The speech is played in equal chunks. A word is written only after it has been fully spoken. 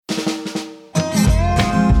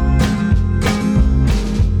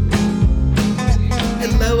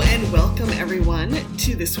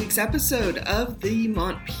to this week's episode of the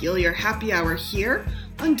Montpelier Happy Hour here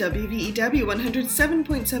on WVEW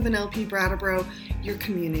 107.7 LP Brattleboro, your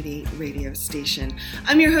community radio station.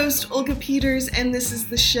 I'm your host, Olga Peters, and this is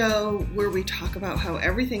the show where we talk about how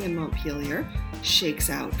everything in Montpelier shakes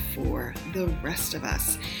out for the rest of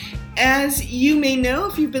us. As you may know,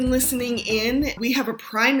 if you've been listening in, we have a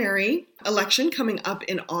primary election coming up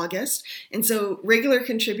in August. And so regular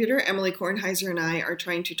contributor Emily Kornheiser and I are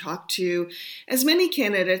trying to talk to as many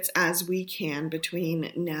candidates as we can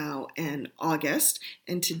between now and August.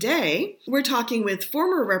 And today we're talking with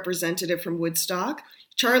former representative from Woodstock,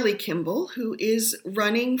 Charlie Kimball, who is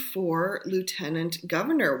running for lieutenant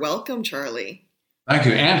governor. Welcome, Charlie. Thank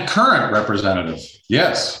you. And current representative.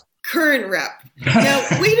 Yes. Current rep. Now,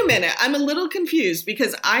 wait a minute. I'm a little confused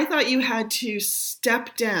because I thought you had to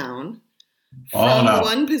step down from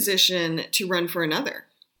one position to run for another.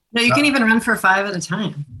 No, you can even run for 5 at a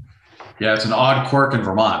time. Yeah, it's an odd quirk in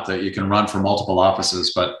Vermont that you can run for multiple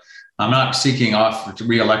offices, but I'm not seeking off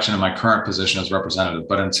re-election in my current position as representative.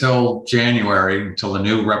 But until January, until the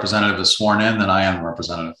new representative is sworn in, then I am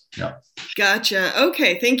representative. Yeah. Gotcha.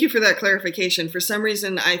 Okay. Thank you for that clarification. For some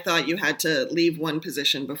reason, I thought you had to leave one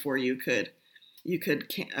position before you could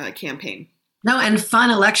campaign. No, and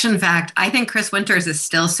fun election fact, I think Chris Winters is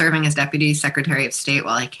still serving as Deputy Secretary of State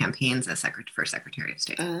while he campaigns as for Secretary of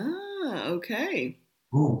State. Ah, okay.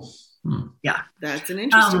 Ooh. Yeah. That's an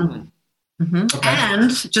interesting one. Mm-hmm. Okay. And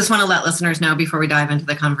just want to let listeners know before we dive into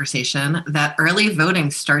the conversation that early voting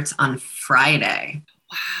starts on Friday.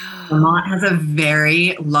 Wow. Vermont has a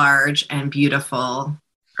very large and beautiful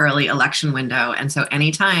early election window. And so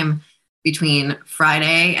anytime between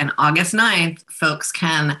Friday and August 9th, folks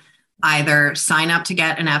can either sign up to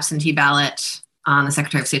get an absentee ballot on the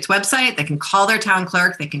Secretary of State's website. They can call their town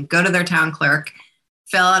clerk. They can go to their town clerk,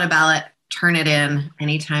 fill out a ballot, turn it in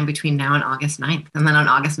anytime between now and August 9th. And then on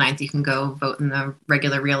August 9th, you can go vote in the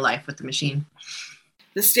regular real life with the machine.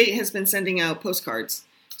 The state has been sending out postcards,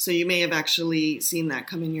 so you may have actually seen that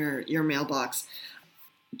come in your mailbox.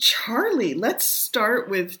 Charlie, let's start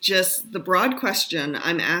with just the broad question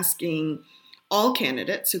I'm asking all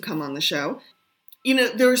candidates who come on the show. You know,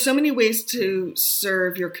 there are so many ways to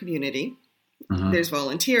serve your community. Mm-hmm. There's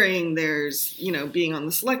volunteering, there's, being on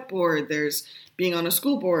the select board, there's being on a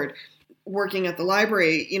school board, working at the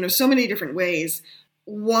library, so many different ways.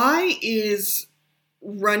 Why is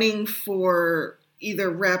running for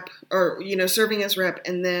either rep or, serving as rep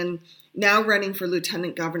and then now running for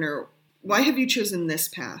lieutenant governor, why have you chosen this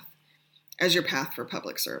path as your path for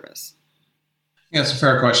public service? Yeah, it's a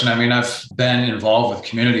fair question. I mean, I've been involved with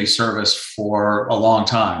community service for a long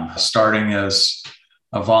time, starting as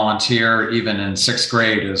a volunteer, even in 6th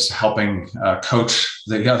grade, as helping coach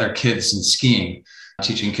the other kids in skiing,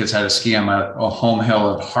 teaching kids how to ski on a home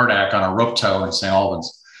hill at Hardack on a rope tow in St.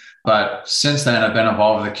 Albans. But since then, I've been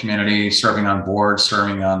involved with the community, serving on boards,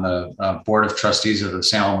 serving on the board of trustees of the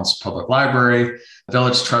St. Albans Public Library,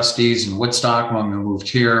 village trustees in Woodstock when we moved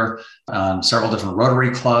here, several different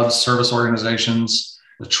Rotary clubs, service organizations,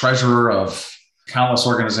 the treasurer of countless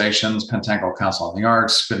organizations, Pentangle Council on the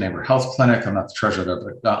Arts, Good Neighbor Health Clinic. I'm not the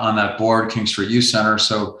treasurer on that board, King Street Youth Center.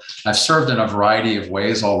 So I've served in a variety of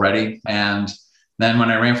ways already. And then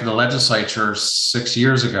when I ran for the legislature 6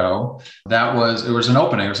 years ago, it was an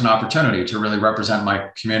opening, it was an opportunity to really represent my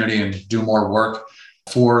community and do more work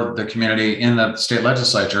for the community in the state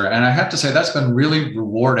legislature. And I have to say that's been really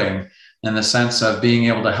rewarding in the sense of being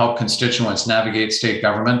able to help constituents navigate state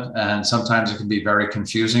government. And sometimes it can be very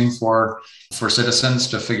confusing for citizens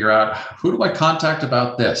to figure out, who do I contact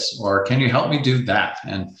about this? Or can you help me do that?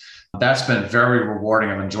 And that's been very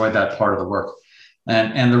rewarding. I've enjoyed that part of the work.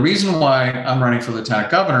 And the reason why I'm running for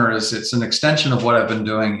lieutenant governor is it's an extension of what I've been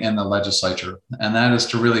doing in the legislature. And that is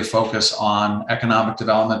to really focus on economic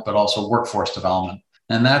development, but also workforce development.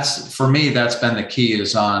 And for me, that's been the key,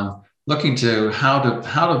 is on looking to how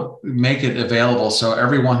to make it available so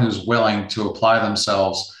everyone who's willing to apply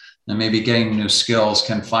themselves and maybe getting new skills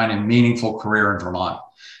can find a meaningful career in Vermont.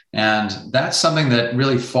 And that's something that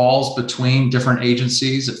really falls between different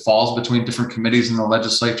agencies. It falls between different committees in the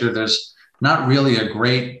legislature. There's not really a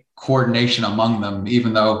great coordination among them,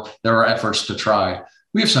 even though there are efforts to try.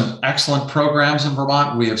 We have some excellent programs in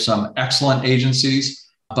Vermont. We have some excellent agencies.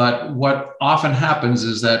 But what often happens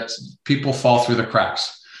is that people fall through the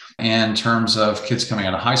cracks in terms of kids coming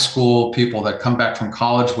out of high school, people that come back from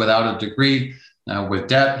college without a degree, with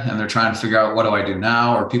debt, and they're trying to figure out, what do I do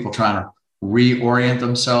now? Or people trying to reorient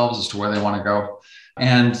themselves as to where they want to go.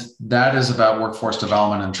 And that is about workforce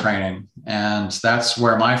development and training. And that's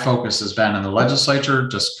where my focus has been in the legislature.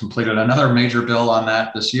 Just completed another major bill on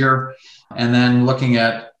that this year. And then looking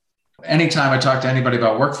at anytime I talk to anybody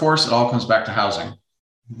about workforce, it all comes back to housing.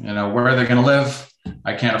 Where are they going to live?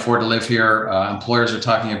 I can't afford to live here. Employers are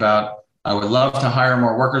talking about, I would love to hire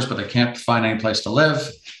more workers, but they can't find any place to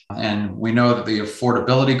live. And we know that the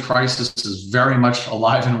affordability crisis is very much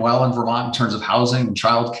alive and well in Vermont in terms of housing and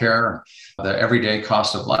childcare, the everyday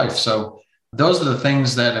cost of life. So those are the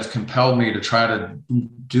things that have compelled me to try to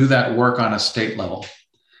do that work on a state level.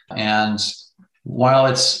 And while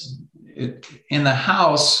it's in the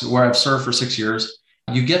House, where I've served for 6 years,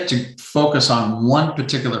 you get to focus on one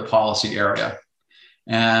particular policy area,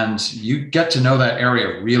 and you get to know that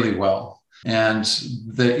area really well. And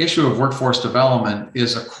the issue of workforce development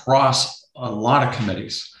is across a lot of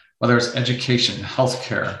committees, whether it's education,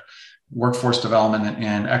 healthcare, workforce development,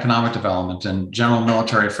 and economic development, and general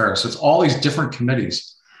military affairs. So it's all these different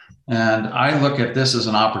committees. And I look at this as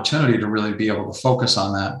an opportunity to really be able to focus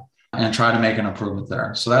on that and try to make an improvement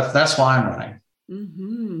there. So that's why I'm running.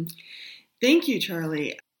 Mm-hmm. Thank you,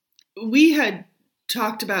 Charlie. We had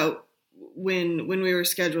talked about when we were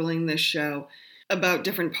scheduling this show about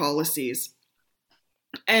different policies.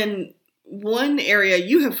 And one area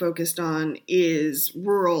you have focused on is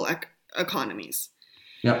rural economies.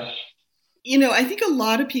 Yep. I think a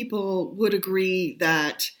lot of people would agree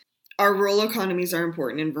that our rural economies are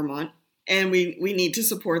important in Vermont, and we need to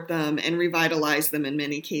support them and revitalize them in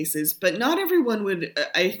many cases. But not everyone would,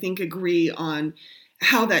 I think, agree on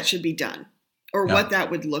how that should be done or what that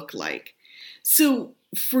would look like. So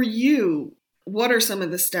for you, what are some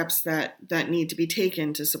of the steps that need to be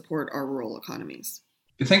taken to support our rural economies?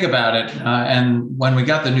 If you think about it, and when we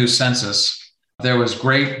got the new census, there was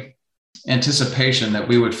great anticipation that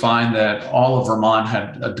we would find that all of Vermont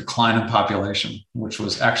had a decline in population, which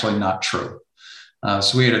was actually not true.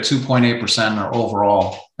 So we had a 2.8% in our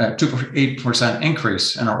overall, 2.8%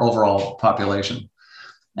 increase in our overall population.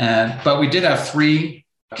 But we did have 3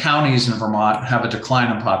 counties in Vermont have a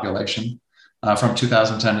decline in population from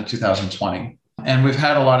 2010 to 2020. And we've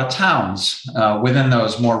had a lot of towns within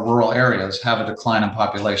those more rural areas have a decline in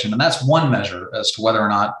population. And that's one measure as to whether or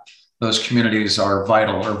not those communities are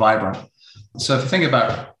vital or vibrant. So if you think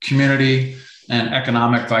about community and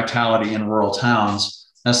economic vitality in rural towns,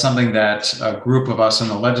 that's something that a group of us in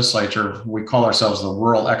the legislature, we call ourselves the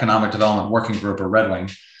Rural Economic Development Working Group, or Red Wing.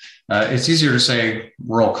 It's easier to say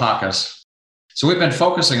Rural Caucus. So we've been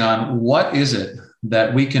focusing on what is it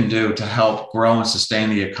that we can do to help grow and sustain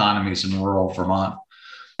the economies in rural Vermont.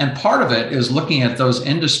 And part of it is looking at those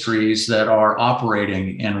industries that are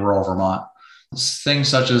operating in rural Vermont. Things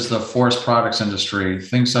such as the forest products industry,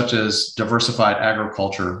 things such as diversified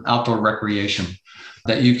agriculture, outdoor recreation,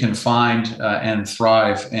 that you can find and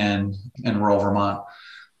thrive in rural Vermont.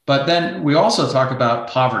 But then we also talk about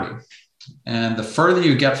poverty. And the further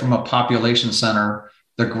you get from a population center,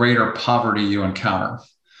 the greater poverty you encounter.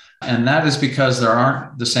 And that is because there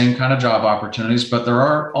aren't the same kind of job opportunities, but there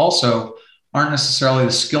aren't necessarily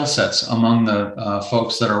the skill sets among the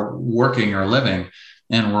folks that are working or living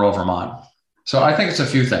in rural Vermont. So I think it's a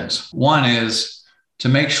few things. One is to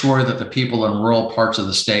make sure that the people in rural parts of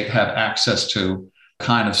the state have access to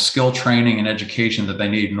kind of skill training and education that they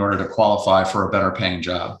need in order to qualify for a better paying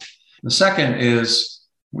job. The second is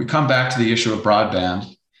we come back to the issue of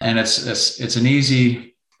broadband, and it's an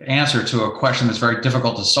easy answer to a question that's very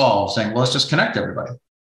difficult to solve, saying, well, let's just connect everybody.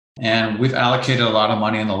 And we've allocated a lot of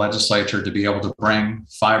money in the legislature to be able to bring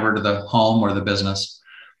fiber to the home or the business.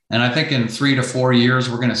 And I think in 3 to 4 years,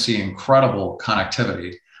 we're going to see incredible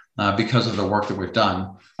connectivity because of the work that we've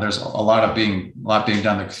done. There's a lot being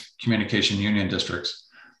done in the communication union districts.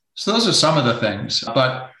 So those are some of the things.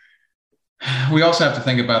 But we also have to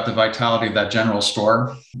think about the vitality of that general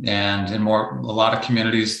store. And in a lot of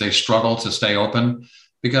communities, they struggle to stay open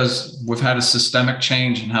because we've had a systemic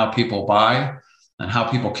change in how people buy and how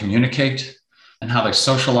people communicate and how they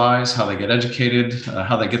socialize, how they get educated,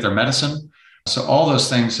 how they get their medicine. So all those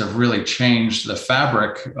things have really changed the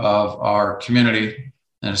fabric of our community,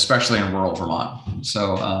 and especially in rural Vermont.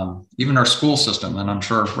 So even our school system, and I'm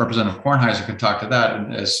sure Representative Kornheiser can talk to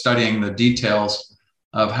that, is studying the details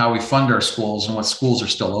of how we fund our schools and what schools are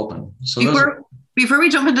still open. So before we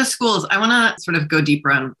jump into schools, I want to sort of go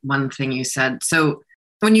deeper on one thing you said. So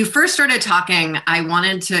when you first started talking, I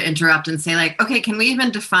wanted to interrupt and say, like, okay, can we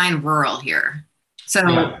even define rural here? So,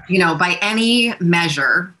 by any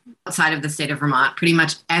measure outside of the state of Vermont, pretty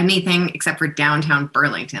much anything except for downtown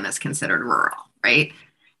Burlington is considered rural, right?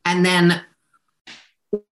 And then,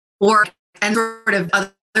 sort of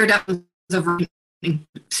other definitions of,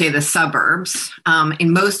 say, the suburbs.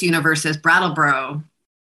 In most universes, Brattleboro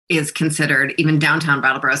is considered, even downtown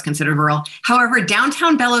Brattleboro is considered rural. However,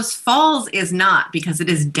 downtown Bellows Falls is not, because it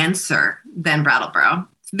is denser than Brattleboro.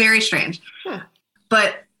 very strange. Huh.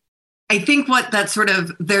 But I think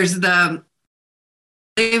there's the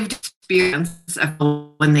lived experience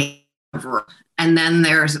of when they rural, and then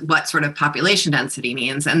there's what sort of population density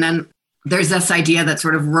means. And then there's this idea that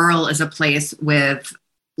sort of rural is a place with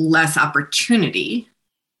less opportunity,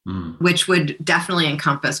 which would definitely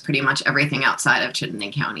encompass pretty much everything outside of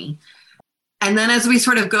Chittenden County. And then as we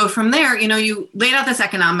sort of go from there, you laid out this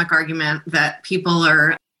economic argument that people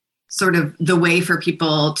are sort of the way for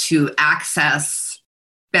people to access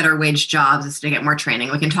better wage jobs is to get more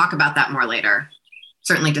training. We can talk about that more later.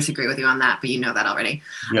 Certainly disagree with you on that, but you know that already.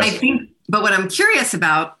 Yes. But what I'm curious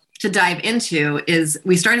about to dive into is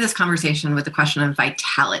we started this conversation with the question of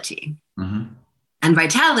vitality. Mm-hmm. And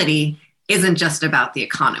vitality isn't just about the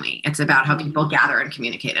economy. It's about how people gather and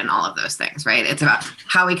communicate and all of those things, right? It's about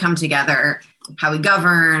how we come together, how we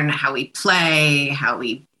govern, how we play, how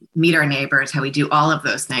we meet our neighbors, how we do all of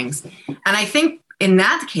those things. And I think in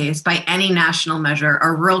that case, by any national measure,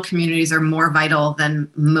 our rural communities are more vital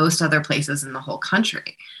than most other places in the whole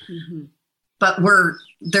country. Mm-hmm. But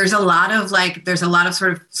there's a lot of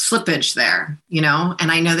sort of slippage there,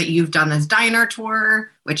 and I know that you've done this diner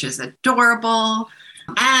tour, which is adorable.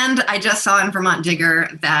 And I just saw in Vermont Digger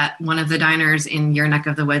that one of the diners in your neck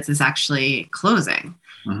of the woods is actually closing.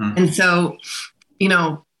 Mm-hmm. And so,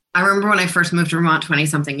 I remember when I first moved to Vermont 20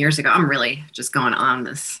 something years ago, I'm really just going on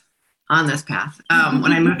this path.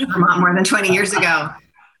 When I moved to Vermont more than 20 years ago,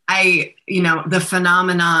 the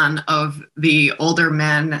phenomenon of the older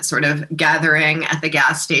men sort of gathering at the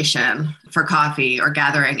gas station for coffee or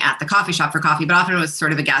gathering at the coffee shop for coffee, but often it was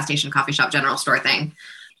sort of a gas station, coffee shop, general store thing.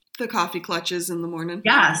 The coffee clutches in the morning.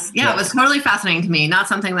 Yes. Yeah. It was totally fascinating to me. Not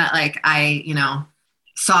something that I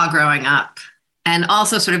saw growing up. And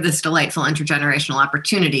also sort of this delightful intergenerational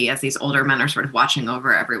opportunity as these older men are sort of watching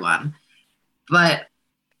over everyone. But,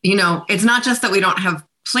 it's not just that we don't have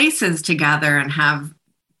places to gather and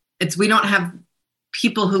we don't have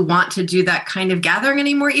people who want to do that kind of gathering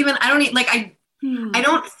anymore. Even I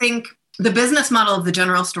don't think the business model of the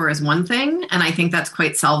general store is one thing. And I think that's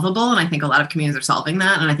quite solvable. And I think a lot of communities are solving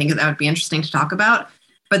that. And I think that would be interesting to talk about.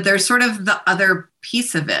 But there's sort of the other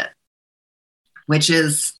piece of it, which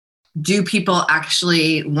is, do people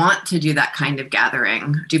actually want to do that kind of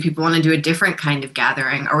gathering? Do people want to do a different kind of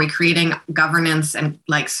gathering? Are we creating governance and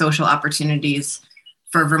social opportunities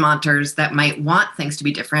for Vermonters that might want things to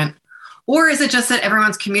be different? Or is it just that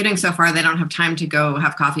everyone's commuting so far they don't have time to go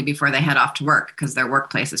have coffee before they head off to work because their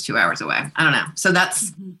workplace is 2 hours away? I don't know. So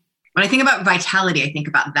that's when I think about vitality, I think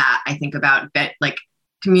about that. I think about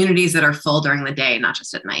communities that are full during the day, not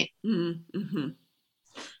just at night. Mm-hmm.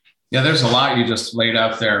 Yeah, there's a lot you just laid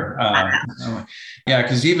out there.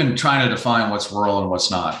 Because even trying to define what's rural and what's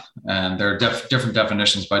not, and there are different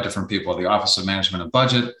definitions by different people. The Office of Management and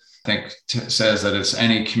Budget, I think, says that it's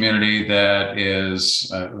any community that is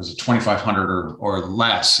 2,500 or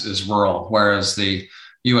less is rural, whereas the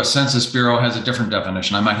U.S. Census Bureau has a different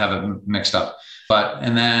definition. I might have it mixed up.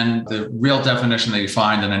 And then the real definition that you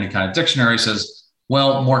find in any kind of dictionary says,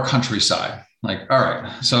 well, more countryside. All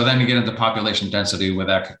right. So then you get into population density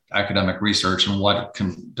with academic research and what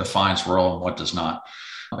defines rural and what does not.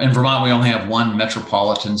 In Vermont, we only have one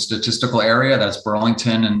metropolitan statistical area. That's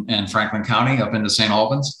Burlington and Franklin County up into St.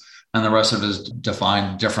 Albans. And the rest of it is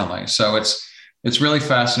defined differently. So it's really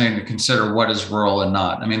fascinating to consider what is rural and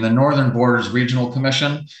not. I mean, the Northern Borders Regional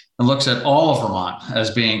Commission looks at all of Vermont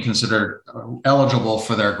as being considered eligible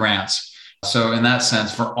for their grants. So in that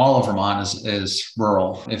sense, for all of Vermont is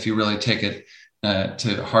rural, if you really take it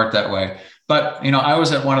to heart that way. But, I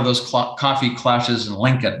was at one of those coffee clashes in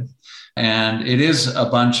Lincoln, and it is a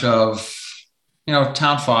bunch of,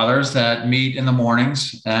 town fathers that meet in the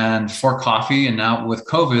mornings and for coffee. And now with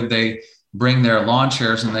COVID, they bring their lawn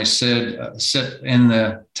chairs and they sit in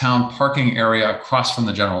the town parking area across from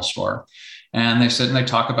the general store. And they sit and they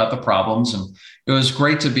talk about the problems. And it was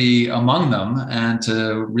great to be among them and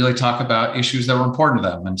to really talk about issues that were important to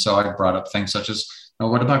them. And so I brought up things such as,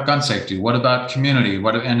 what about gun safety? What about community?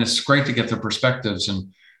 And it's great to get their perspectives.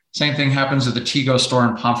 And same thing happens at the Tego store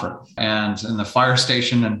in Pomfret and in the fire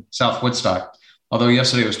station in South Woodstock. Although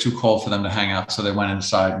yesterday it was too cold for them to hang out, so they went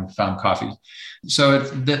inside and found coffee. So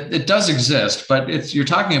it does exist, but you're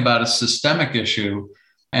talking about a systemic issue.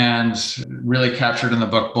 And really captured in the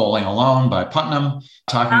book Bowling Alone by Putnam,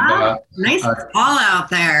 talking about nice all out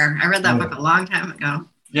there. I read that book a long time ago.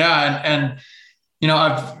 Yeah, and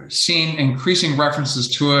I've seen increasing references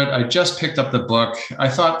to it. I just picked up the book. I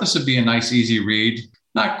thought this would be a nice, easy read.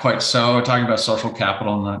 Not quite so. Talking about social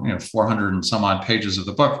capital and the 400 and some odd pages of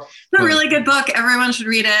the book. It's a really good book. Everyone should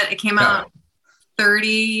read it. It came out 30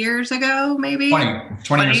 years ago, maybe?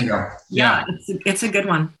 20 years ago. Yeah, it's a good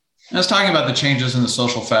one. I was talking about the changes in the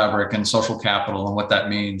social fabric and social capital and what that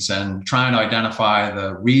means, and trying to identify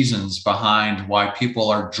the reasons behind why people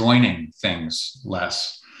are joining things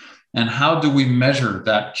less. And how do we measure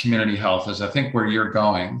that community health is, I think, where you're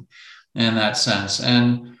going in that sense.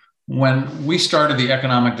 And when we started the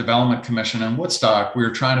Economic Development Commission in Woodstock, we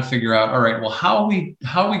were trying to figure out, all right, well, how are we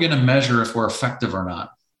going to measure if we're effective or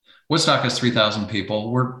not? Woodstock has 3,000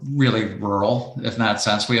 people. We're really rural in that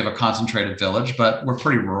sense. We have a concentrated village, but we're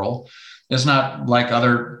pretty rural. It's not like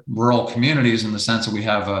other rural communities in the sense that we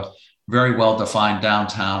have a very well-defined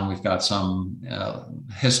downtown. We've got some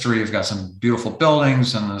history. We've got some beautiful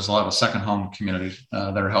buildings, and there's a lot of second home communities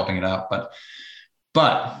that are helping it out.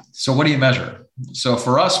 But so what do you measure? So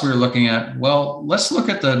for us, we were looking at, well, let's look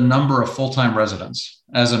at the number of full-time residents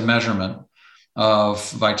as a measurement of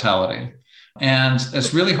vitality. And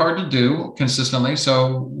it's really hard to do consistently.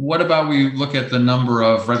 So what about we look at the number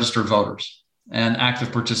of registered voters and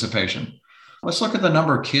active participation? Let's look at the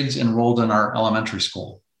number of kids enrolled in our elementary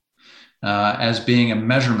school as being a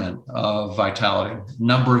measurement of vitality.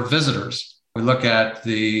 Number of visitors. We look at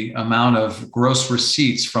the amount of gross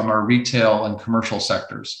receipts from our retail and commercial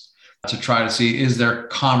sectors to try to see, is there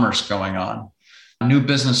commerce going on? New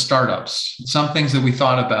business startups. Some things that we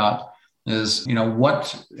thought about is,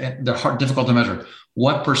 they're difficult to measure.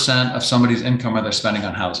 What percent of somebody's income are they spending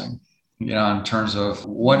on housing? In terms of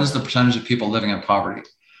what is the percentage of people living in poverty?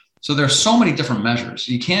 So there's so many different measures.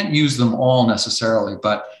 You can't use them all necessarily,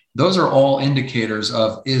 but those are all indicators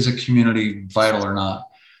of, is a community vital or not?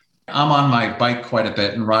 I'm on my bike quite a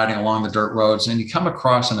bit and riding along the dirt roads, and you come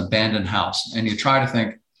across an abandoned house and you try to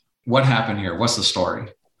think, what happened here? What's the story?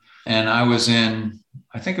 And I was in,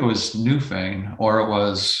 I think it was Newfane or it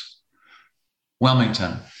was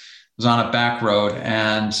Wilmington. It was on a back road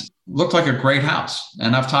and looked like a great house.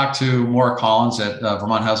 And I've talked to Maura Collins at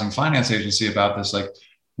Vermont Housing Finance Agency about this. Like,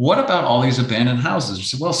 what about all these abandoned houses? She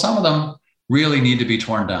said, well, some of them really need to be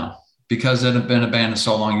torn down because they've been abandoned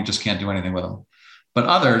so long, you just can't do anything with them. But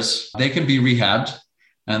others, they can be rehabbed.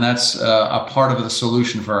 And that's a part of the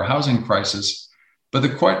solution for our housing crisis. But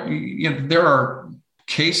there are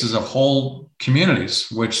cases of whole communities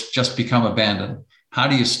which just become abandoned. How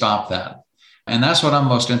do you stop that? And that's what I'm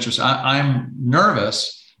most interested in. I'm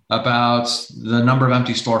nervous about the number of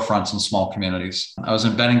empty storefronts in small communities. I was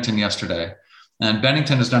in Bennington yesterday, and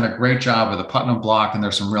Bennington has done a great job with the Putnam block, and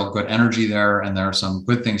there's some real good energy there, and there are some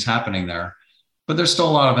good things happening there. But there's still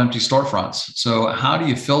a lot of empty storefronts. So how do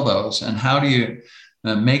you fill those, and how do you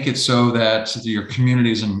make it so that your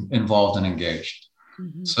community is involved and engaged?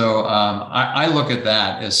 Mm-hmm. So I look at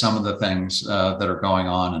that as some of the things that are going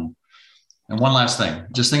on. And one last thing,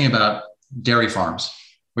 just thinking about dairy farms.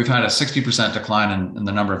 We've had a 60% decline in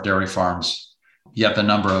the number of dairy farms, yet the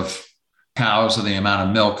number of cows or the amount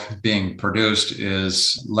of milk being produced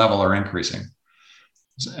is level or increasing.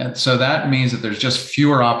 And so that means that there's just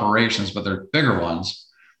fewer operations, but they're bigger ones.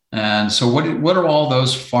 And so what are all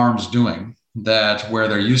those farms doing that where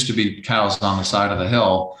there used to be cows on the side of the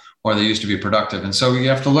hill, or they used to be productive? And so you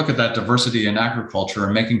have to look at that diversity in agriculture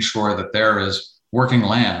and making sure that there is working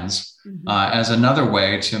lands as another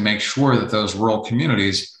way to make sure that those rural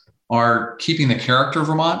communities are keeping the character of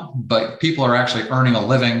Vermont, but people are actually earning a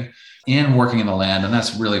living and working in the land. And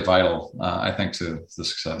that's really vital, I think, to the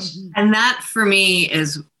success. And that for me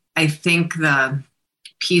is, I think, the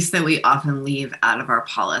piece that we often leave out of our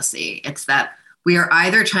policy. It's that we are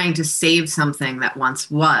either trying to save something that once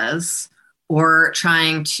was, or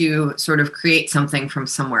trying to sort of create something from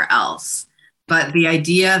somewhere else. But the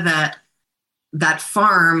idea that that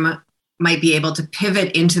farm might be able to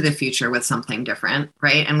pivot into the future with something different,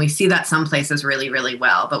 right? And we see that some places really, really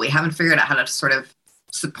well, but we haven't figured out how to sort of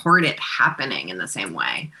support it happening in the same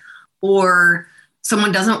way. Or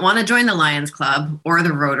someone doesn't want to join the Lions Club or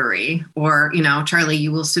the Rotary, or, Charlie,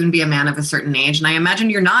 you will soon be a man of a certain age. And I imagine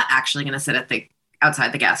you're not actually going to sit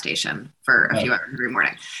outside the gas station for a few hours every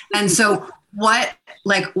morning. And so what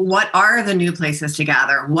are the new places to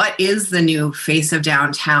gather? What is the new face of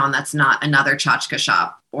downtown that's not another tchotchke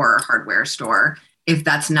shop or hardware store, if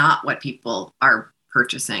that's not what people are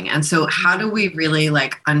purchasing? And so how do we really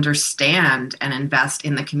understand and invest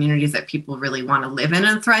in the communities that people really want to live in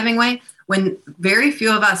a thriving way, when very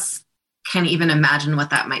few of us can even imagine what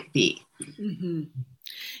that might be? Mm-hmm.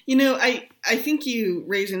 I think you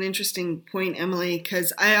raise an interesting point, Emily,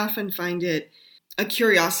 because I often find it a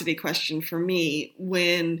curiosity question for me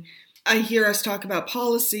when I hear us talk about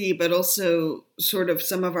policy, but also sort of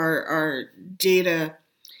some of our data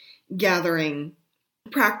gathering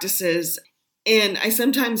practices. And I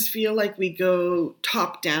sometimes feel like we go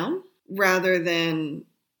top down rather than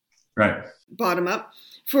right. bottom up.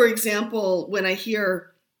 For example, when I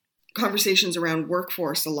hear conversations around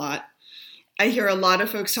workforce a lot, I hear a lot of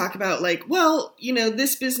folks talk about like, well,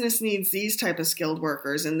 this business needs these type of skilled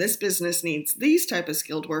workers and this business needs these type of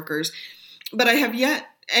skilled workers. But I have yet,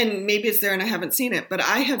 and maybe it's there and I haven't seen it, but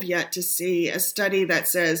I have yet to see a study that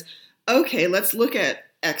says, okay, let's look at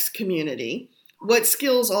X community. What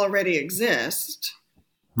skills already exist?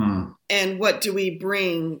 And what do we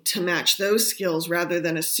bring to match those skills rather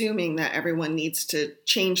than assuming that everyone needs to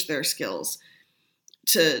change their skills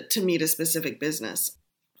to meet a specific business?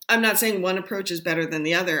 I'm not saying one approach is better than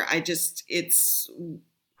the other. It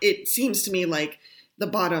seems to me like the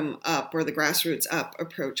bottom up or the grassroots up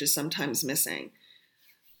approach is sometimes missing.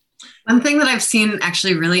 One thing that I've seen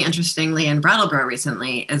actually really interestingly in Brattleboro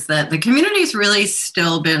recently is that the community's really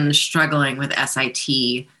still been struggling with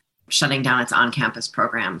SIT shutting down its on-campus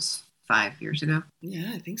programs 5 years ago.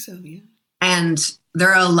 Yeah, I think so, yeah. And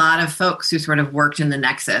there are a lot of folks who sort of worked in the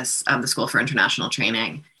nexus of the School for International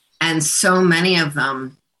Training. And so many of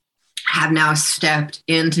them have now stepped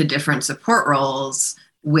into different support roles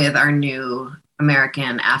with our new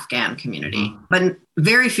American Afghan community. But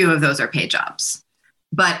very few of those are paid jobs.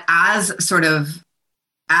 But as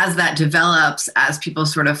that develops, as people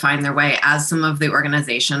sort of find their way, as some of the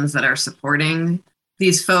organizations that are supporting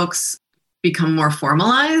these folks become more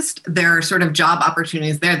formalized, there are sort of job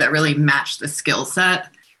opportunities there that really match the skill set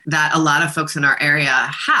that a lot of folks in our area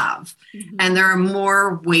have. Mm-hmm. And there are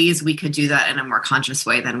more ways we could do that in a more conscious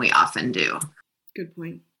way than we often do. Good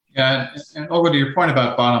point. Yeah, and Olga, to your point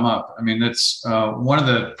about bottom up, I mean, it's one of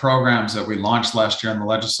the programs that we launched last year in the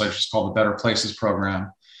legislature is called the Better Places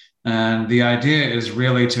Program. And the idea is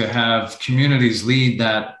really to have communities lead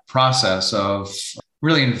that process of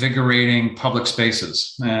really invigorating public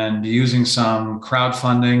spaces and using some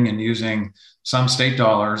crowdfunding and using some state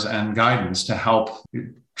dollars and guidance to help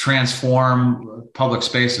transform public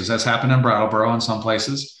spaces. That's happened in Brattleboro in some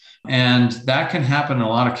places. And that can happen in a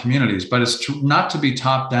lot of communities, but it's not to be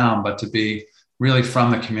top down, but to be really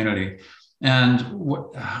from the community. And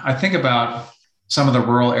I think about some of the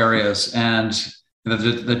rural areas, and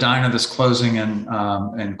the diner that's closing in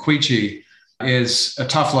Quechee is a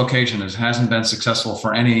tough location. It hasn't been successful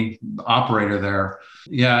for any operator there.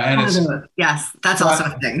 Yeah, and yes, that's also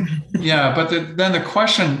a thing. Yeah, but then the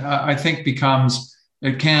question I think becomes: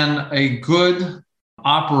 can a good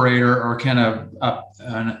operator or can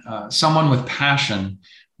someone with passion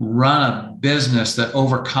run a business that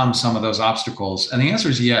overcomes some of those obstacles? And the answer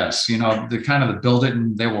is yes. The build it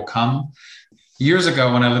and they will come. Years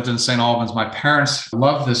ago, when I lived in St. Albans, my parents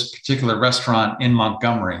loved this particular restaurant in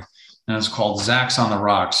Montgomery, and it's called Zach's on the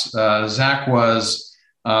Rocks. Zach was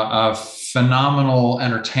a phenomenal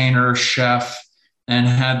entertainer, chef, and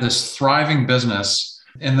had this thriving business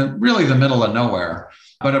in the middle of nowhere.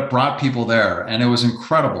 But it brought people there, and it was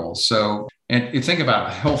incredible. So you think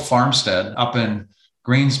about Hill Farmstead up in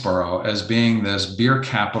Greensboro as being this beer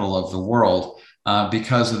capital of the world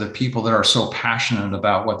because of the people that are so passionate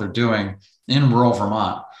about what they're doing in rural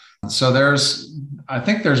Vermont. So I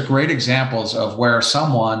think there's great examples of where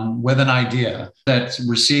someone with an idea that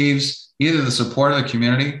receives either the support of the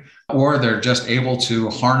community or they're just able to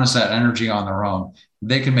harness that energy on their own,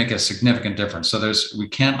 they can make a significant difference. So we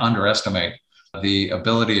can't underestimate the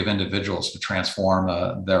ability of individuals to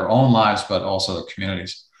transform their own lives, but also their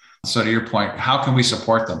communities. So to your point, how can we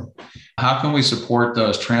support them? How can we support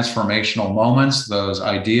those transformational moments, those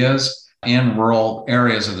ideas in rural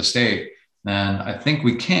areas of the state? And I think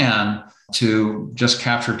we can to just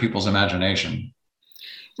capture people's imagination.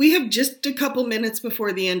 We have just a couple minutes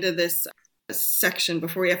before the end of this section,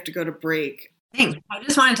 before we have to go to break. Thanks. I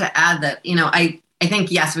just wanted to add that, I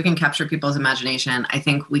think, yes, we can capture people's imagination. I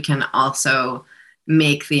think we can also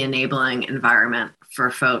make the enabling environment for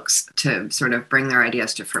folks to sort of bring their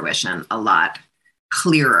ideas to fruition a lot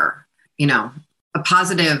clearer. A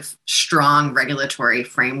positive, strong regulatory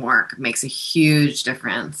framework makes a huge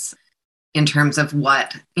difference in terms of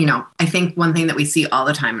what, I think one thing that we see all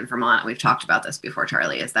the time in Vermont, we've talked about this before,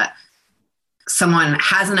 Charlie, is that someone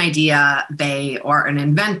has an idea, they are an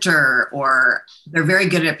inventor, or they're very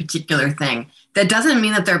good at a particular thing. That doesn't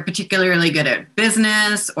mean that they're particularly good at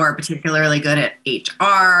business or particularly good at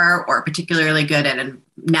HR or particularly good at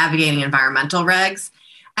navigating environmental regs.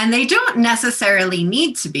 And they don't necessarily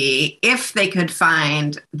need to be if they could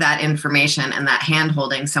find that information and that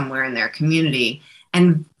hand-holding somewhere in their community.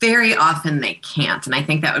 And very often they can't. And I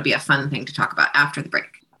think that would be a fun thing to talk about after the break.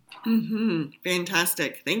 Mm-hmm.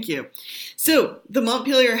 Fantastic. Thank you. So the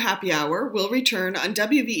Montpelier Happy Hour will return on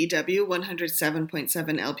WVEW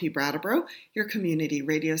 107.7 LP Brattleboro, your community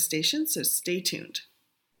radio station. So stay tuned.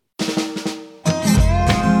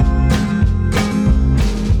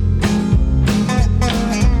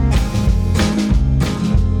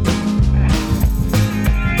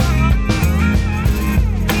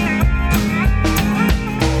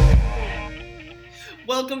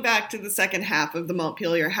 Welcome back to the second half of the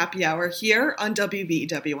Montpelier Happy Hour here on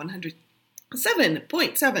WVEW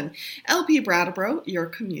 107.7 LP Brattleboro, your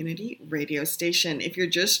community radio station. If you're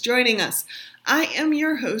just joining us, I am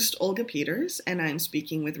your host, Olga Peters, and I'm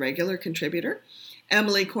speaking with regular contributor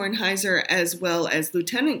Emily Kornheiser, as well as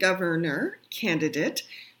Lieutenant Governor candidate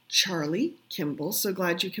Charlie Kimball. So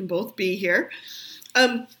glad you can both be here.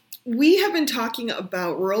 We have been talking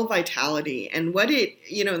about rural vitality and what it,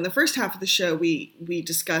 in the first half of the show, we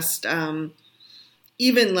discussed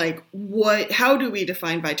even like how do we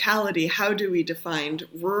define vitality? How do we define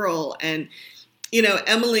rural? And,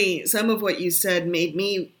 Emily, some of what you said made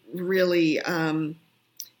me really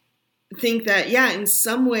think that, in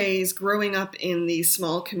some ways, growing up in these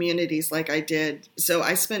small communities like I did. So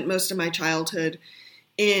I spent most of my childhood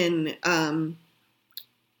in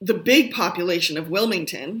the big population of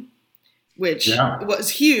Wilmington, which was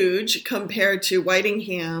huge compared to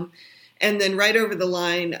Whitingham. And then right over the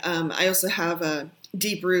line, I also have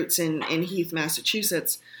deep roots in Heath,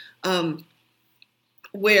 Massachusetts,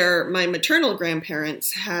 where my maternal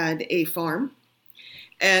grandparents had a farm.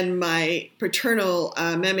 And my paternal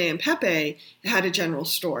Meme and Pepe had a general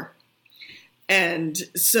store. And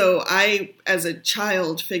so I, as a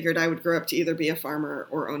child, figured I would grow up to either be a farmer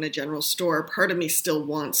or own a general store. Part of me still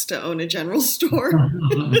wants to own a general store.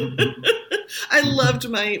 I loved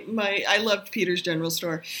I loved Peter's General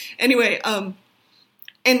Store. Anyway, and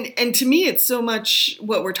to me, it's so much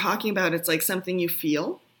what we're talking about. It's like something you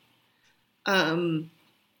feel,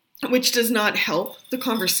 which does not help the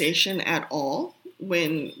conversation at all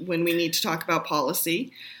when we need to talk about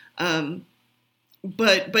policy.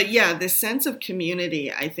 But yeah, this sense of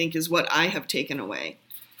community, I think, is what I have taken away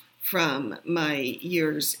from my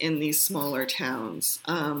years in these smaller towns.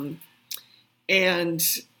 And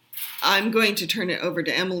I'm going to turn it over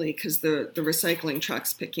to Emily because the recycling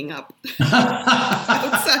truck's picking up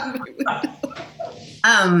outside my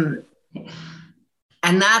window.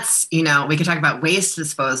 And that's, we could talk about waste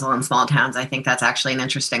disposal in small towns. I think that's actually an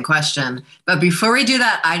interesting question. But before we do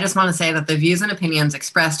that, I just want to say that the views and opinions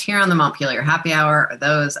expressed here on the Montpelier Happy Hour are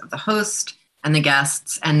those of the host and the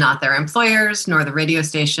guests and not their employers, nor the radio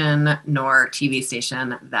station, nor TV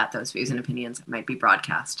station that those views and opinions might be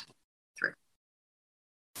broadcast through.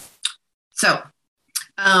 So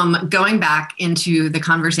going back into the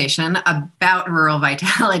conversation about rural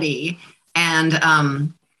vitality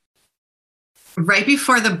and right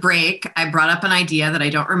before the break, I brought up an idea that I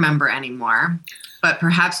don't remember anymore, but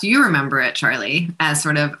perhaps you remember it, Charlie, as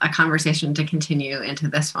sort of a conversation to continue into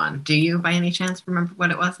this one. Do you, by any chance, remember what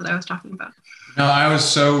it was that I was talking about? No, I was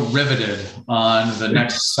so riveted on the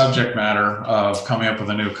next subject matter of coming up with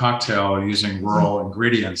a new cocktail using rural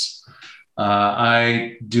ingredients.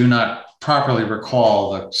 I do not properly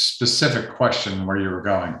recall the specific question where you were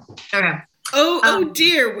going. Okay. Oh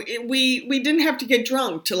dear! We didn't have to get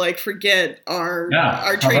drunk to forget our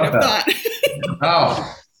train of thought.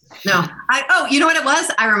 Oh no! You know what it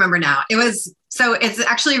was? I remember now. It's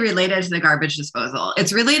actually related to the garbage disposal.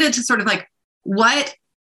 It's related to sort of what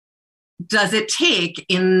does it take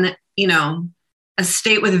in a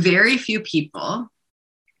state with very few people,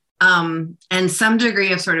 and some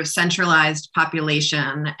degree of sort of centralized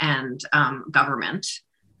population and government,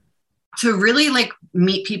 to really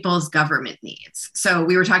meet people's government needs. So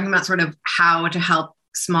we were talking about sort of how to help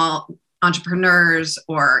small entrepreneurs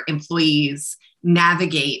or employees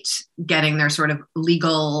navigate getting their sort of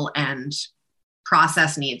legal and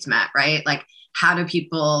process needs met, right? How do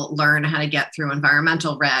people learn how to get through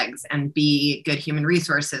environmental regs and be good human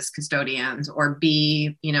resources custodians or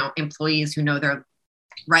be, employees who know their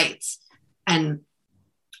rights? And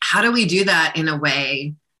how do we do that in a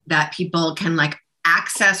way that people can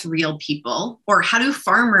access real people? Or how do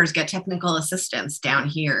farmers get technical assistance down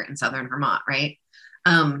here in Southern Vermont, right?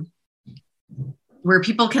 Where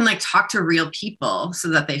people can talk to real people so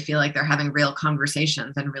that they feel like they're having real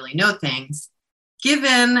conversations and really know things,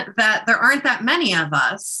 given that there aren't that many of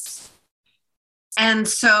us. And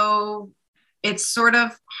so it's sort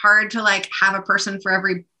of hard to have a person for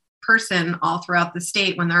every person all throughout the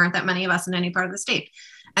state when there aren't that many of us in any part of the state.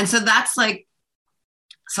 And so that's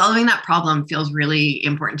solving that problem feels really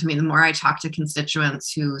important to me. The more I talk to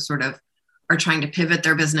constituents who sort of are trying to pivot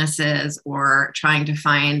their businesses or trying to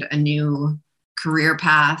find a new career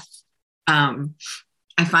path, I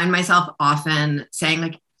find myself often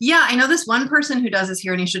saying I know this one person who does this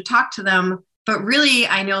here and you should talk to them. But really,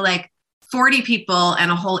 I know 40 people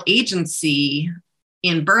and a whole agency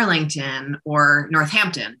in Burlington or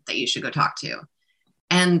Northampton that you should go talk to.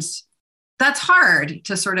 And that's hard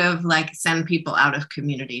to sort of send people out of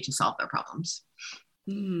community to solve their problems.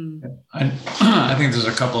 I think there's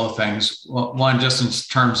a couple of things. Well, one, just in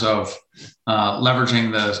terms of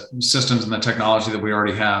leveraging the systems and the technology that we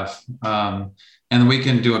already have. And we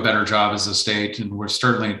can do a better job as a state. And we're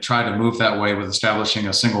certainly trying to move that way with establishing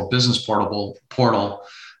a single business portal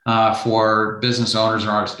for business owners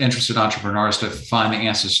or interested entrepreneurs to find the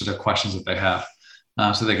answers to the questions that they have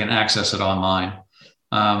so they can access it online.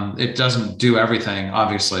 It doesn't do everything,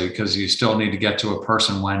 obviously, because you still need to get to a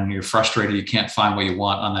person when you're frustrated, you can't find what you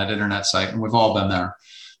want on that internet site. And we've all been there.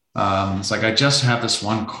 It's like, I just have this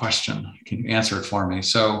one question. Can you answer it for me?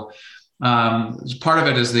 So part of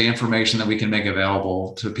it is the information that we can make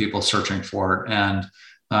available to people searching for it. And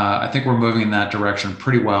I think we're moving in that direction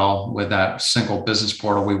pretty well with that single business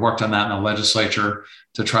portal. We worked on that in the legislature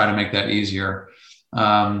to try to make that easier.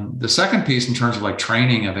 The second piece, in terms of like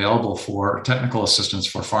training available for technical assistance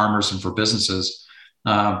for farmers and for businesses,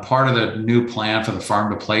 part of the new plan for the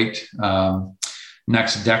farm to plate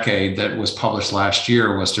next decade that was published last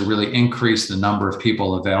year was to really increase the number of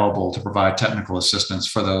people available to provide technical assistance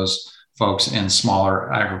for those folks in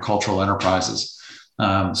smaller agricultural enterprises.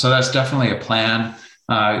 So that's definitely a plan.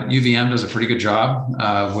 UVM does a pretty good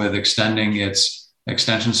job with extending its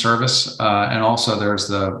extension service. And also there's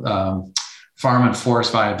the farm and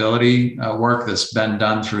forest viability work that's been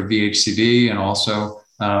done through VHCB and also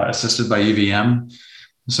assisted by UVM.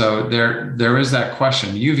 So there is that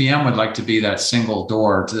question. UVM would like to be that single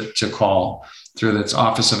door to call through its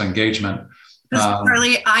Office of Engagement.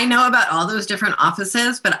 Charlie, I know about all those different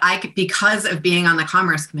offices, but because of being on the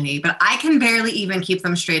Commerce Committee, but I can barely even keep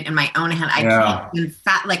them straight in my own head. I can't, in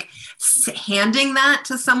fact, like handing that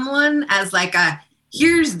to someone as like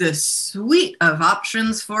here's the suite of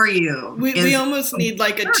options for you. We almost need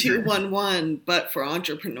like a 211, but for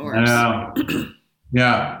entrepreneurs.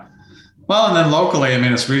 Yeah. Well, and then locally, I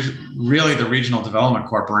mean, it's really the regional development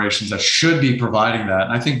corporations that should be providing that.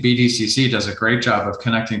 And I think BDCC does a great job of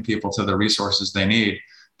connecting people to the resources they need.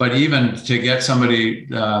 But even to get somebody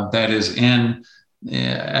that is in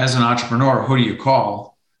as an entrepreneur, who do you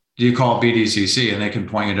call? Do you call BDCC and they can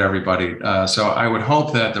point you to everybody? So I would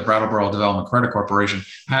hope that the Brattleboro Development Credit Corporation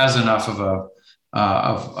has enough of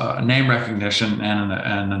a name recognition and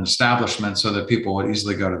an establishment so that people would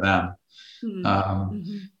easily go to them.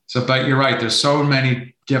 So, but you're right. There's so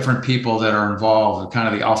many different people that are involved in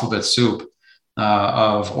kind of the alphabet soup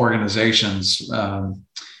of organizations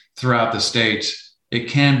throughout the state. It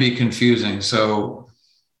can be confusing. So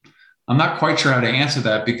I'm not quite sure how to answer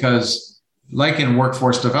that because like in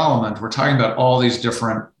workforce development, we're talking about all these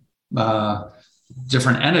different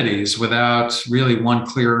entities without really one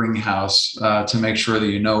clearinghouse to make sure that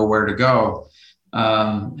you know where to go.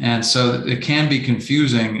 And so it can be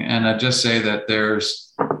confusing. And I just say that there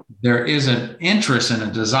is an interest and a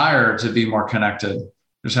desire to be more connected.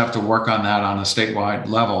 Just have to work on that on a statewide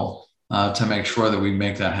level to make sure that we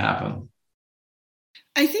make that happen.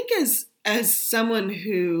 I think as someone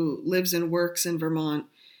who lives and works in Vermont,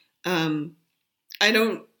 I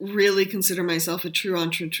don't really consider myself a true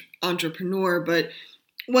entrepreneur, but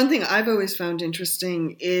one thing I've always found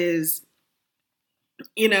interesting is,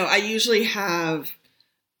 I usually have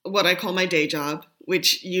what I call my day job,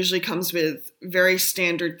 which usually comes with very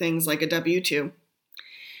standard things like a W-2.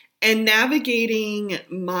 And navigating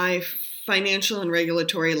my financial and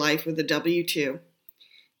regulatory life with a W-2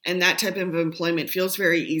 and that type of employment feels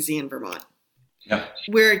very easy in Vermont. Yeah.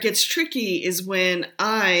 Where it gets tricky is when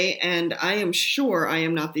and I am sure I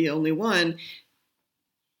am not the only one,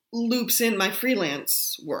 loops in my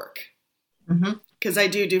freelance work. Because I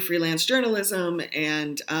do freelance journalism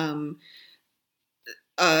and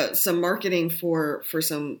some marketing for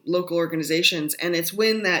some local organizations. And it's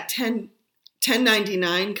when that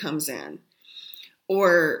 1099 comes in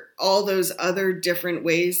or all those other different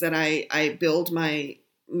ways that I build my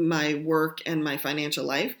work and my financial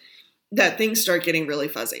life that things start getting really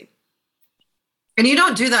fuzzy. And you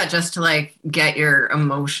don't do that just to like get your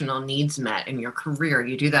emotional needs met in your career.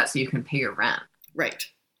 You do that so you can pay your rent. Right.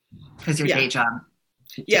 Because your day job.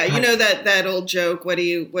 Yeah, you know that old joke, what do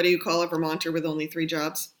you call a Vermonter with only 3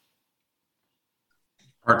 jobs?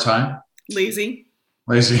 Part-time? Lazy.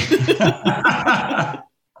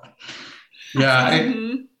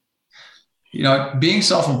 Yeah. Being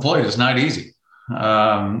self-employed is not easy.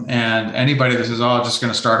 And anybody that says, I'm just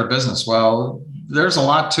going to start a business. Well, there's a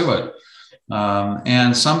lot to it.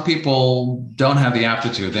 And some people don't have the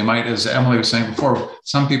aptitude. They might, as Emily was saying before,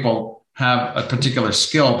 some people have a particular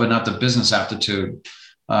skill, but not the business aptitude.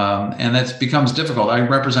 And that becomes difficult. I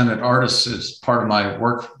represented artists as part of my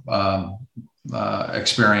work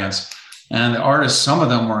experience. And the artists, some of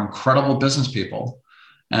them were incredible business people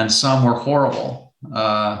and some were horrible.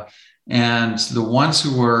 And the ones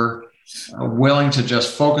who were willing to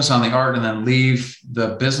just focus on the art and then leave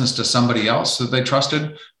the business to somebody else that they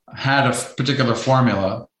trusted had a particular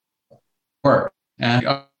formula work. And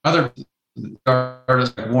other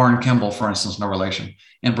artists like Warren Kimball, for instance, no relation,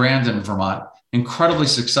 in Brandon, Vermont, incredibly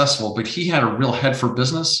successful, but he had a real head for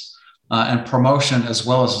business and promotion as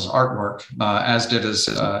well as his artwork, as did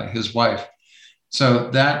his wife. So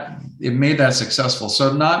that it made that successful.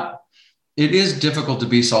 So it is difficult to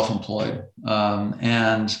be self-employed.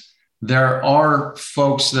 And there are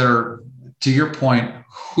folks that are, to your point,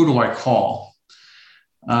 who do I call?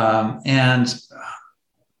 And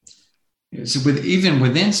so even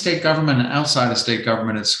within state government and outside of state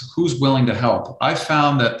government, it's who's willing to help. I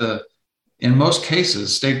found that in most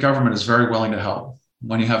cases, state government is very willing to help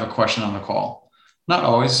when you have a question on the call. Not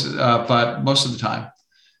always, but most of the time.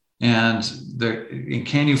 And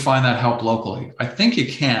can you find that help locally? I think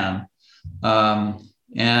you can.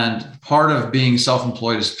 And part of being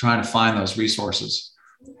self-employed is trying to find those resources.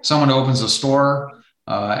 Someone opens a store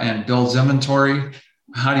and builds inventory.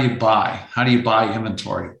 How do you buy? How do you buy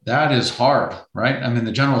inventory? That is hard, right? I mean,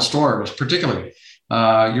 the general store is particularly,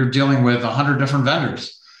 you're dealing with 100 different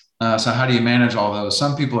vendors. So how do you manage all those?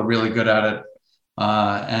 Some people are really good at it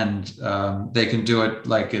and they can do it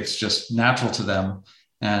like it's just natural to them.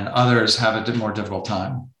 And others have a more difficult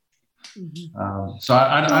time. Mm-hmm. So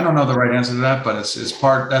I don't know the right answer to that, but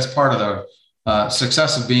that's part of the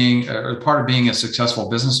success of being, or part of being a successful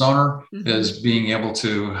business owner mm-hmm. is being able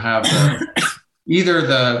to have either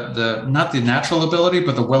the not the natural ability,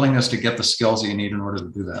 but the willingness to get the skills that you need in order to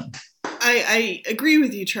do that. I agree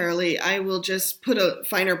with you, Charlie. I will just put a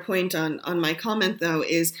finer point on my comment, though,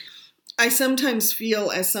 is I sometimes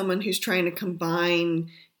feel as someone who's trying to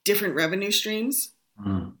combine different revenue streams,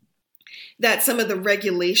 that some of the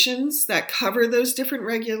regulations that cover those different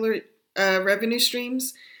revenue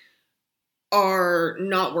streams are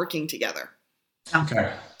not working together.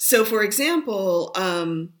 Okay. So, for example,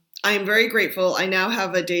 I am very grateful. I now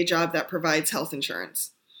have a day job that provides health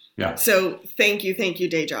insurance. Yeah. So thank you,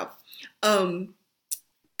 day job. But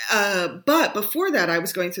before that, I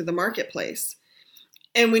was going through the marketplace.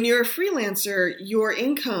 And when you're a freelancer, your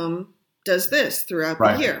income does this throughout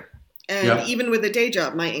the year. And even with a day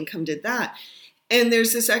job, my income did that. And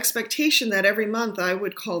there's this expectation that every month I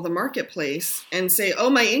would call the marketplace and say, oh,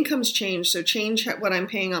 my income's changed, so change what I'm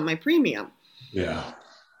paying on my premium. Yeah.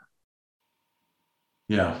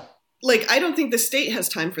 Yeah. Like, I don't think the state has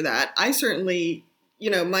time for that. I certainly,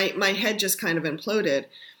 my head just kind of imploded.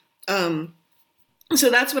 So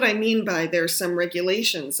that's what I mean by there's some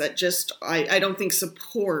regulations that just, I don't think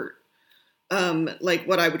support, like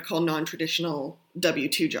what I would call non-traditional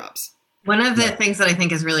W-2 jobs. One of the things that I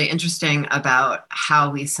think is really interesting about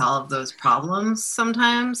how we solve those problems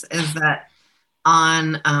sometimes is that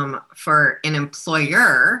for an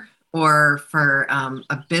employer or for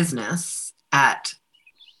a business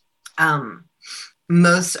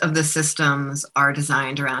most of the systems are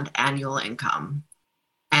designed around annual income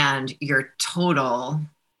and your total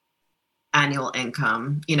annual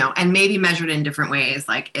income, and maybe measured in different ways.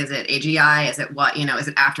 Like, is it AGI? Is it what, is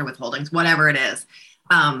it after withholdings, whatever it is.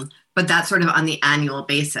 But that's sort of on the annual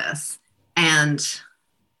basis. And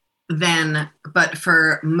then, but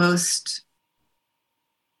for most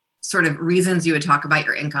sort of reasons you would talk about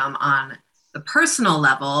your income on the personal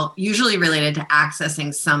level, usually related to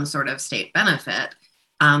accessing some sort of state benefit,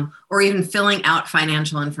 or even filling out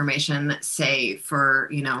financial information, say for,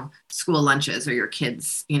 school lunches or your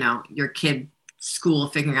kids, your kid school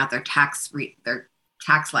figuring out their tax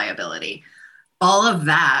liability. All of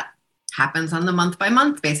that happens on the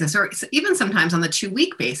month-by-month basis, or even sometimes on the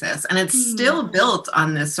 2-week basis. And it's still built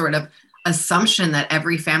on this sort of assumption that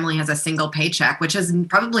every family has a single paycheck, which has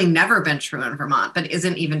probably never been true in Vermont, but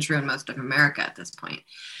isn't even true in most of America at this point.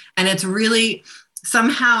 And it's really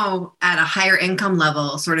somehow at a higher income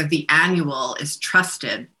level, sort of the annual is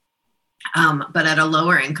trusted. But at a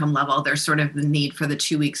lower income level, there's sort of the need for the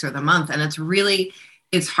 2 weeks or the month. And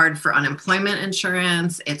it's hard for unemployment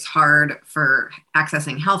insurance. It's hard for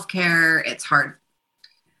accessing healthcare. It's hard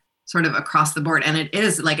sort of across the board. And it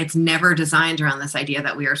is like, it's never designed around this idea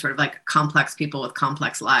that we are sort of like complex people with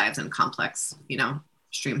complex lives and complex,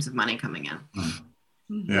 streams of money coming in.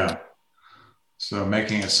 Mm-hmm. Yeah. So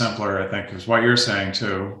making it simpler, I think, is what you're saying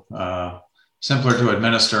too. Simpler to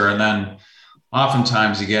administer. And then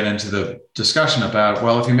oftentimes you get into the discussion about,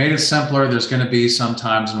 well, if you made it simpler, there's going to be some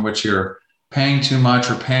times in which you're paying too much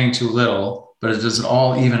or paying too little, but does it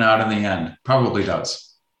all even out in the end? Probably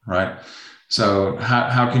does, right? So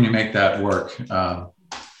how can you make that work?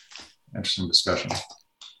 Interesting discussion.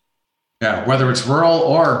 Yeah, whether it's rural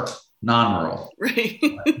or non-rural. Right.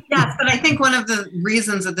 Yes, but I think one of the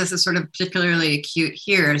reasons that this is sort of particularly acute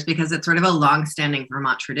here is because it's sort of a long-standing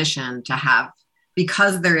Vermont tradition to have,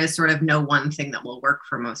 because there is sort of no one thing that will work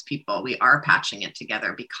for most people. We are patching it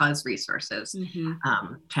together because resources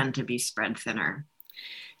tend to be spread thinner.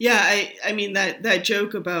 Yeah, I mean that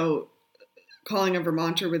joke about calling a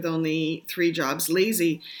Vermonter with only 3 jobs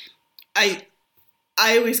lazy,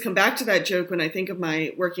 I always come back to that joke when I think of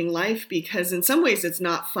my working life, because in some ways it's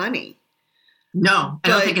not funny. No, I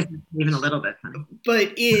don't think it's even a little bit funny.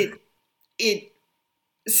 But it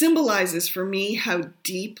symbolizes for me how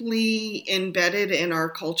deeply embedded in our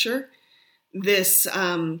culture this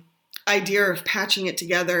idea of patching it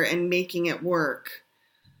together and making it work,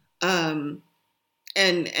 and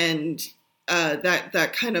that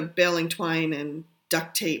kind of baling twine and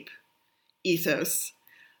duct tape ethos.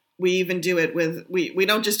 We even do it with we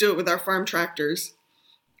don't just do it with our farm tractors.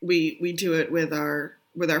 We do it with our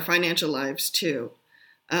financial lives too,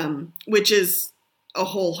 which is a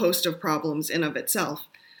whole host of problems in of itself.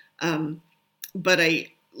 But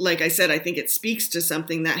like I said, I think it speaks to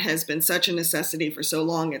something that has been such a necessity for so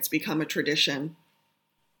long. It's become a tradition,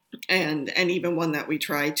 and even one that we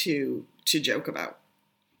try to joke about.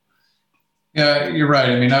 Yeah, you're right.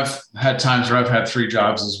 I mean, I've had times where I've had 3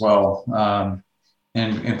 jobs as well,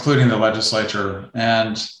 and including the legislature.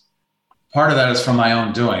 And part of that is from my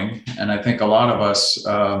own doing. And I think a lot of us,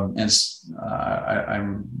 I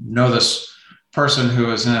know this person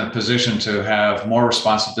who is in a position to have more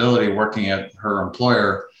responsibility working at her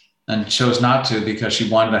employer and chose not to because she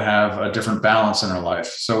wanted to have a different balance in her life.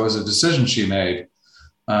 So it was a decision she made.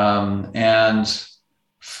 And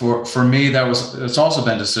for me, it's also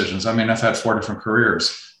been decisions. I mean, I've had 4 different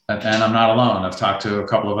careers, and I'm not alone. I've talked to a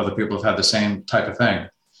couple of other people who've had the same type of thing,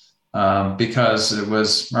 because it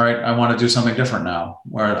was, all right, I want to do something different now.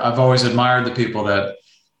 Where I've always admired the people that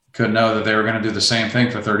could know that they were going to do the same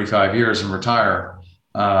thing for 35 years and retire.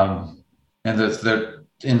 And that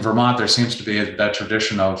in Vermont, there seems to be that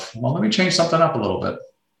tradition of, well, let me change something up a little bit.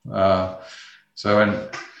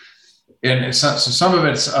 And so some of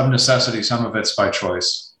it's of necessity, some of it's by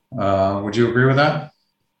choice. Would you agree with that?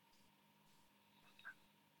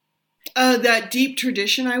 That deep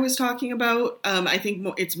tradition I was talking about, I think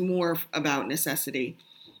it's more about necessity.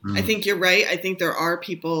 I think you're right. I think there are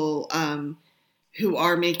people who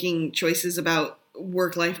are making choices about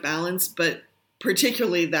work-life balance, but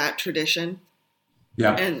particularly that tradition.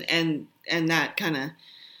 Yeah. And that kind of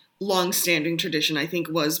long-standing tradition, I think,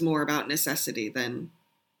 was more about necessity than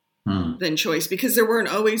choice, because there weren't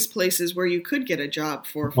always places where you could get a job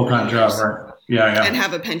for full-time job, right? Yeah, and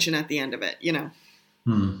have a pension at the end of it, you know.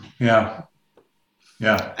 Yeah.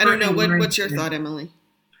 I don't know. What's your thought, Emily?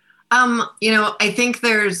 I think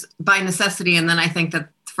there's by necessity, and then I think that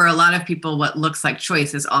for a lot of people, what looks like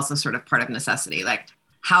choice is also sort of part of necessity. Like,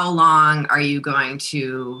 how long are you going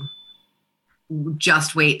to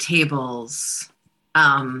just wait tables?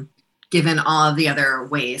 Given all of the other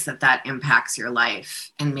ways that impacts your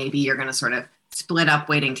life. And maybe you're going to sort of split up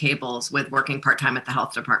waiting tables with working part-time at the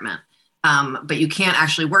health department. But you can't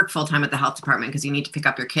actually work full-time at the health department because you need to pick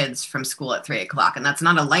up your kids from school at 3:00. And that's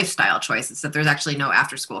not a lifestyle choice. It's that there's actually no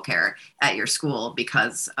after-school care at your school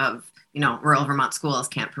because of, rural Vermont schools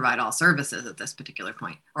can't provide all services at this particular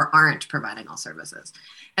point, or aren't providing all services.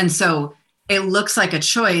 And so it looks like a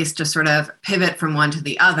choice to sort of pivot from one to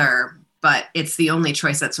the other, but it's the only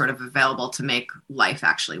choice that's sort of available to make life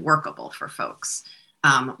actually workable for folks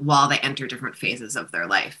while they enter different phases of their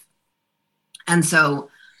life. And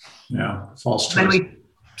so false choice. When we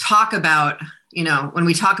talk about,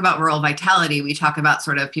 rural vitality, we talk about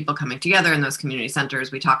sort of people coming together in those community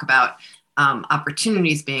centers. We talk about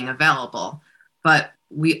opportunities being available, but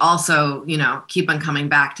we also, keep on coming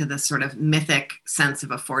back to this sort of mythic sense of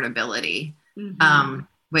affordability.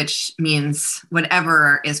 Which means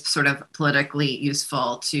whatever is sort of politically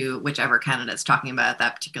useful to whichever candidate's talking about at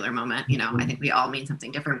that particular moment. I think we all mean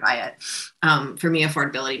something different by it. For me,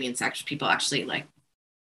 affordability means people actually like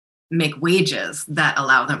make wages that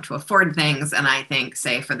allow them to afford things. And I think,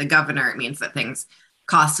 say, for the governor, it means that things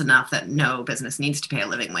cost enough that no business needs to pay a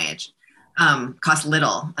living wage, cost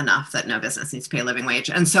little enough that no business needs to pay a living wage.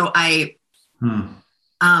 And so and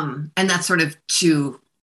that's sort of two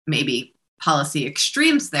maybe policy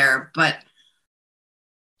extremes there, but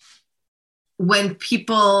when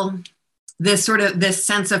people, this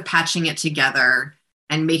sense of patching it together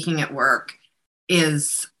and making it work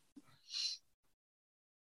is,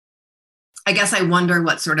 I guess I wonder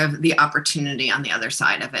what sort of the opportunity on the other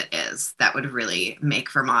side of it is that would really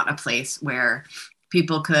make Vermont a place where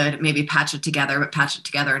people could maybe patch it together, but patch it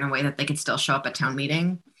together in a way that they could still show up at town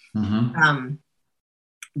meeting.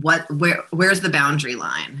 where's the boundary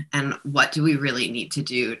line, and what do we really need to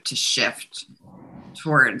do to shift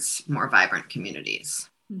towards more vibrant communities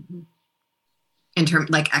in terms,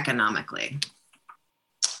 like, economically?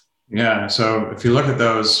 Yeah. So if you look at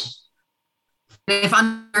those, if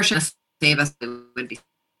entrepreneurship save us, it would be.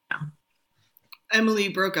 Emily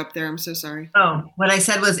broke up there. I'm so sorry. Oh, what I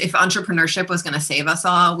said was, if entrepreneurship was going to save us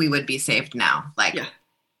all, we would be saved now. Like, yeah.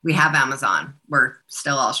 We have Amazon. We're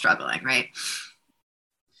still all struggling, right?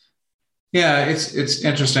 Yeah, it's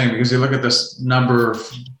interesting because you look at this number.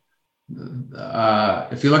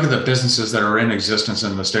 If you look at the businesses that are in existence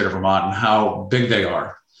in the state of Vermont and how big they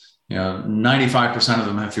are, 95% of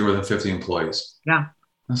them have fewer than 50 employees. Yeah.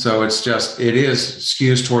 So it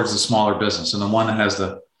skews towards the smaller business, and the one that has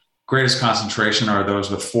the greatest concentration are those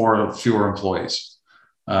with 4 or fewer employees.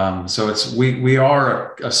 So we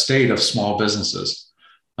are a state of small businesses.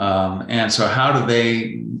 And so how do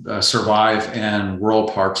they survive in rural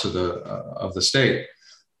parts of the state?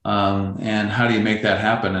 And how do you make that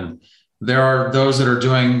happen? And there are those that are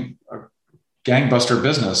doing gangbuster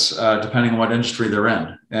business, depending on what industry they're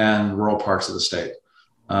in rural parts of the state.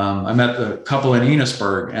 I met a couple in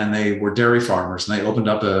Enosburg, and they were dairy farmers, and they opened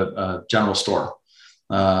up a general store,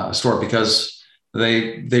 because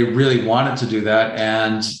they really wanted to do that.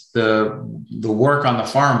 And the work on the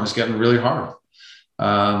farm was getting really hard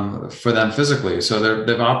for them physically. So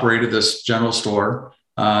they've operated this general store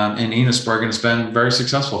in Enosburg, and it's been very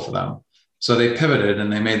successful for them. So they pivoted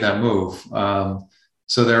and they made that move.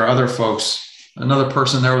 So there are other folks. Another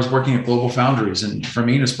person there was working at Global Foundries and from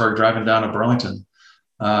Enosburg driving down to Burlington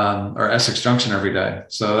or Essex Junction every day.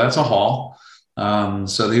 So that's a haul.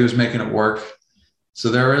 So he was making it work. So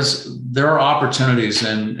there are opportunities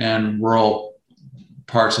in rural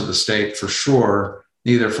parts of the state for sure,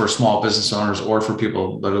 either for small business owners or for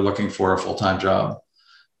people that are looking for a full-time job.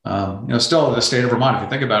 Still the state of Vermont, if you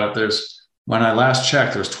think about it, when I last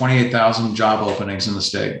checked, there's 28,000 job openings in the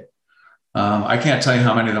state. I can't tell you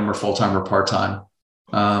how many of them are full-time or part-time,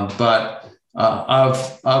 but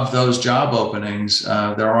of those job openings,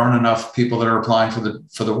 there aren't enough people that are applying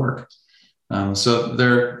for the work. So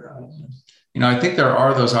I think there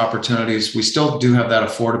are those opportunities. We still do have that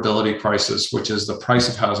affordability crisis, which is the price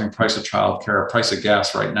of housing, price of childcare, price of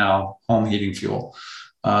gas right now, home heating fuel.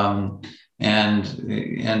 And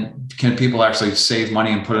can people actually save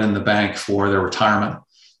money and put it in the bank for their retirement,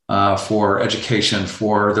 for education,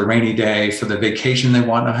 for the rainy day, for the vacation they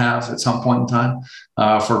want to have at some point in time,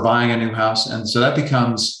 for buying a new house? And so that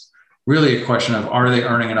becomes really a question of, are they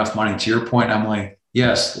earning enough money? To your point, Emily,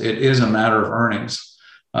 yes, it is a matter of earnings.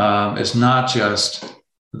 It's not just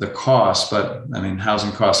the cost, but I mean,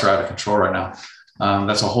 housing costs are out of control right now.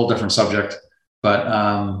 That's a whole different subject. But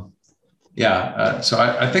so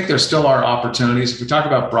I think there still are opportunities. If we talk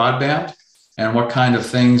about broadband and what kind of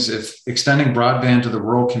things, if extending broadband to the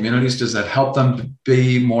rural communities, does that help them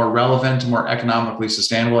be more relevant, more economically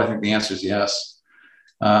sustainable? I think the answer is yes,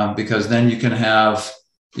 because then you can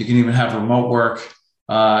even have remote work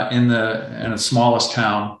in the smallest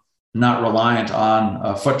town, not reliant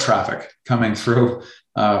on foot traffic coming through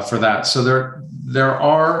for that. So there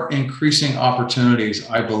are increasing opportunities,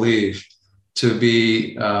 I believe, to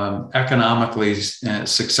be economically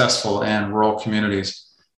successful in rural communities.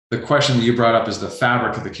 The question that you brought up is the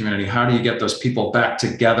fabric of the community. How do you get those people back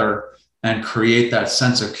together and create that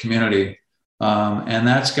sense of community? And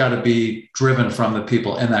that's got to be driven from the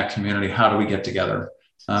people in that community. How do we get together?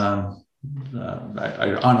 I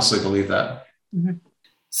honestly believe that. Mm-hmm.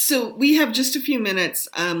 So we have just a few minutes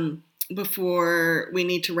before we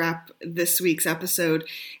need to wrap this week's episode.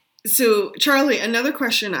 So, Charlie, another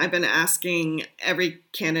question I've been asking every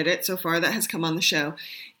candidate so far that has come on the show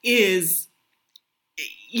is,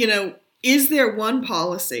 is there one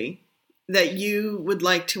policy that you would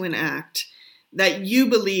like to enact that you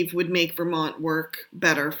believe would make Vermont work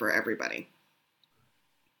better for everybody?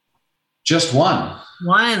 Just one.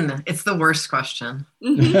 One. It's the worst question.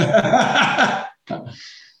 Mm-hmm.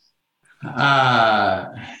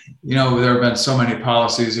 There have been so many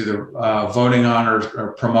policies either voting on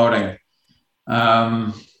or promoting.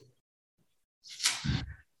 That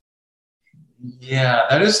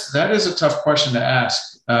is a tough question to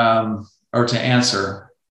ask or to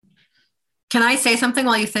answer. Can I say something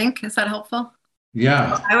while you think? Is that helpful?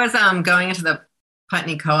 Yeah. I was going into the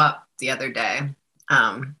Putney Co-op the other day,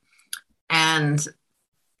 and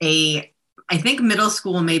I think middle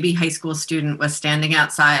school, maybe high school student was standing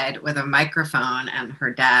outside with a microphone and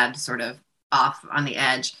her dad sort of off on the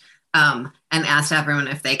edge, and asked everyone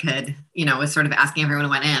if they could, was sort of asking everyone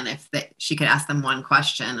who went in if she could ask them one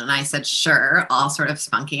question. And I said, sure, all sort of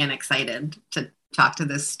spunky and excited to talk to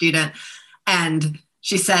this student. And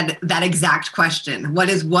she said that exact question. What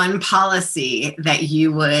is one policy that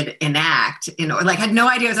you would enact had no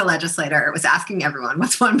idea as a legislator. It was asking everyone,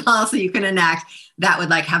 what's one policy you can enact that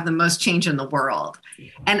would have the most change in the world?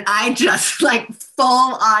 And I just full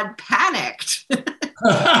on panicked.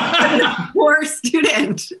 Poor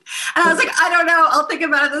student. And I was I don't know, I'll think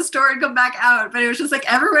about it in the store and come back out. But it was just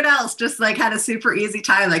everyone else just had a super easy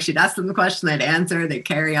time. She'd ask them the question, they'd answer, they'd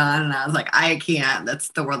carry on. And I was I can't,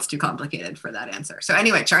 the world's too complicated for that answer. So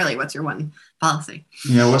anyway, Charlie, what's your one policy?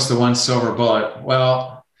 What's the one silver bullet?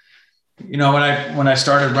 Well, when I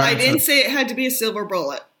started running, I didn't say it had to be a silver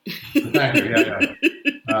bullet. Thank you.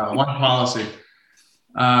 Yeah. One policy.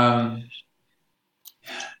 When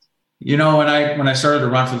I started to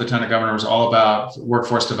run for lieutenant governor, it was all about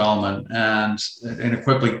workforce development, and it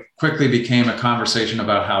quickly became a conversation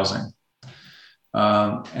about housing.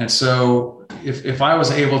 And so, if I was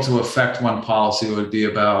able to affect one policy, it would be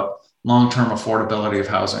about long-term affordability of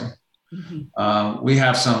housing. Mm-hmm. We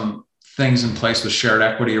have some things in place with shared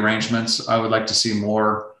equity arrangements. I would like to see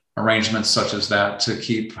more arrangements such as that to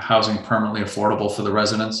keep housing permanently affordable for the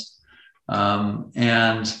residents.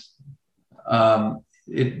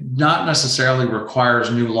 It not necessarily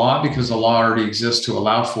requires new law because the law already exists to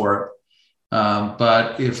allow for it.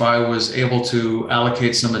 But if I was able to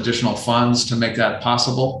allocate some additional funds to make that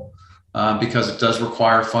possible, because it does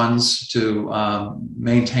require funds to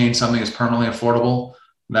maintain something as permanently affordable,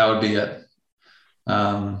 that would be it.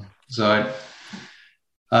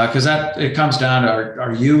 Because it comes down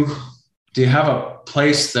to, do you have a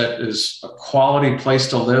place that is a quality place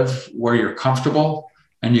to live where you're comfortable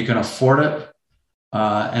and you can afford it?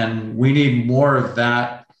 And we need more of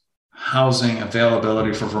that housing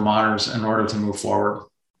availability for Vermonters in order to move forward.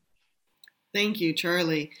 Thank you,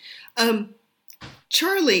 Charlie.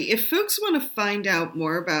 Charlie, if folks want to find out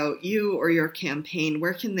more about you or your campaign,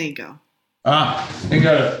 where can they go? They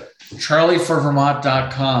go to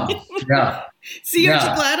charlieforvermont.com. Yeah. See, aren't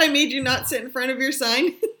you glad I made you not sit in front of your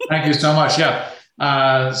sign? Thank you so much. Yeah.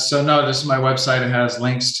 This is my website. It has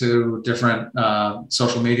links to different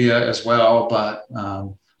social media as well, but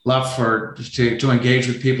love to engage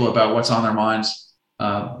with people about what's on their minds.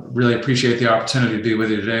 Really appreciate the opportunity to be with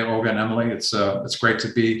you today, Olga and Emily. It's great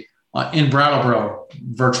to be in Brattleboro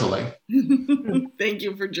virtually. Thank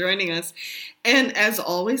you for joining us. And as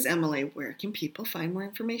always, Emily, where can people find more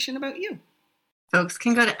information about you? Folks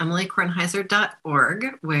can go to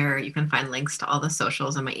emilykornheiser.org, where you can find links to all the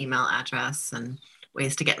socials and my email address and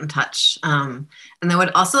ways to get in touch. And I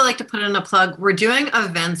would also like to put in a plug. We're doing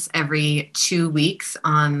events every 2 weeks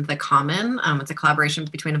on the Common. It's a collaboration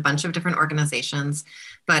between a bunch of different organizations.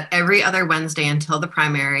 But every other Wednesday until the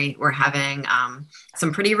primary, we're having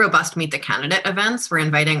some pretty robust Meet the Candidate events. We're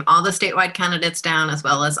inviting all the statewide candidates down, as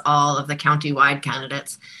well as all of the county-wide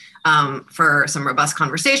candidates, for some robust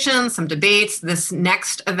conversations, some debates. This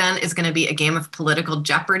next event is going to be a game of political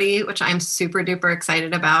Jeopardy, which I'm super duper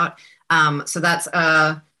excited about. So that's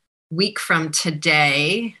a week from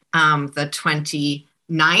today, the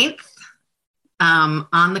 29th,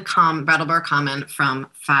 on the Brattleboro Common from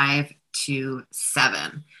 5 to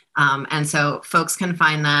 7. And so folks can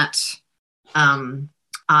find that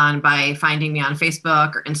by finding me on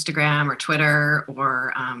Facebook or Instagram or Twitter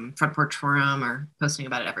or Front Porch Forum, or posting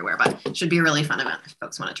about it everywhere. But it should be a really fun event if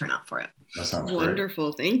folks want to turn out for it. That sounds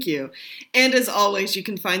wonderful. Great. Thank you. And as always, you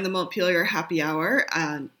can find the Montpelier Happy Hour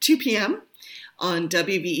at 2 p.m. on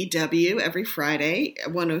WVEW every Friday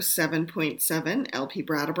at 107.7 LP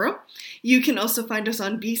Brattleboro. You can also find us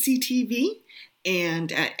on BCTV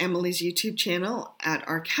and at Emily's YouTube channel, at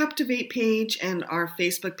our Captivate page and our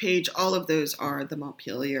Facebook page. All of those are the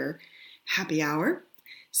Montpelier Happy Hour.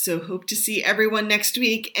 So hope to see everyone next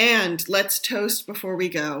week, and let's toast before we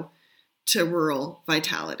go to rural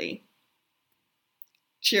vitality.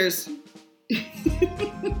 Cheers.